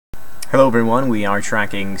Hello everyone, we are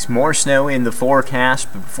tracking more snow in the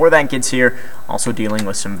forecast, but before that gets here, also dealing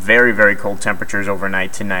with some very cold temperatures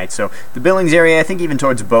overnight tonight. So the Billings area, I think even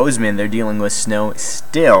towards Bozeman, they're dealing with snow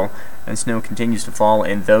still, and snow continues to fall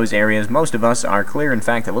in those areas. Most of us are clear. In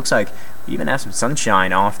fact, it looks like we even have some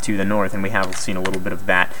sunshine off to the north, and we have seen a little bit of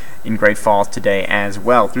that in Great Falls today as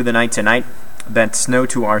well. Through the night tonight, that snow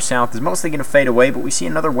to our south is mostly going to fade away, but we see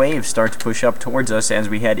another wave start to push up towards us as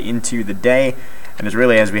we head into the day, and it's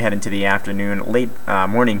really as we head into the afternoon, late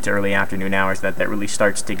morning to early afternoon hours that really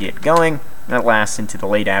starts to get going. That lasts into the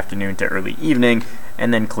late afternoon to early evening,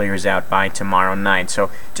 and then clears out by tomorrow night.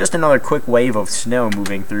 So just another quick wave of snow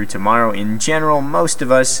moving through tomorrow. In general, most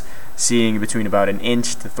of us seeing between about 1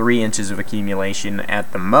 inch to 3 inches of accumulation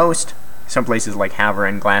at the most. Some places like Havre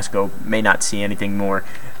and Glasgow may not see anything more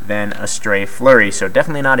than a stray flurry, so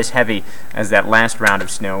definitely not as heavy as that last round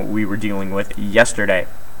of snow we were dealing with yesterday.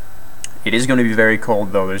 It is going to be very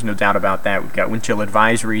cold, though. There's no doubt about that. We've got wind chill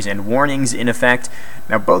advisories and warnings in effect.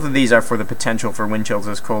 Now, both of these are for the potential for wind chills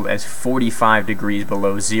as cold as 45 degrees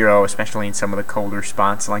below zero, especially in some of the colder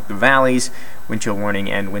spots like the valleys. Wind chill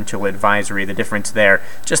warning and wind chill advisory. The difference there,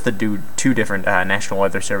 just the two different National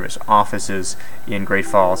Weather Service offices in Great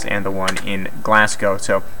Falls and the one in Glasgow.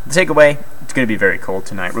 So the takeaway, it's going to be very cold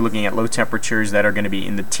tonight. We're looking at low temperatures that are going to be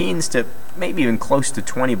in the teens to maybe even close to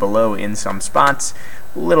 20 below in some spots.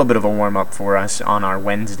 A little bit of a warm-up for us on our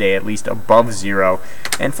Wednesday, at least above zero.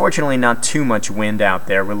 And fortunately, not too much wind out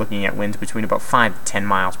there. We're looking at winds between about 5 to 10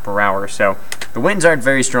 miles per hour. So the winds aren't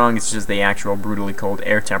very strong. It's just the actual brutally cold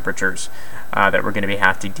air temperatures that we're going to be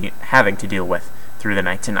having to deal with through the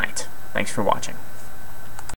night tonight. Thanks for watching.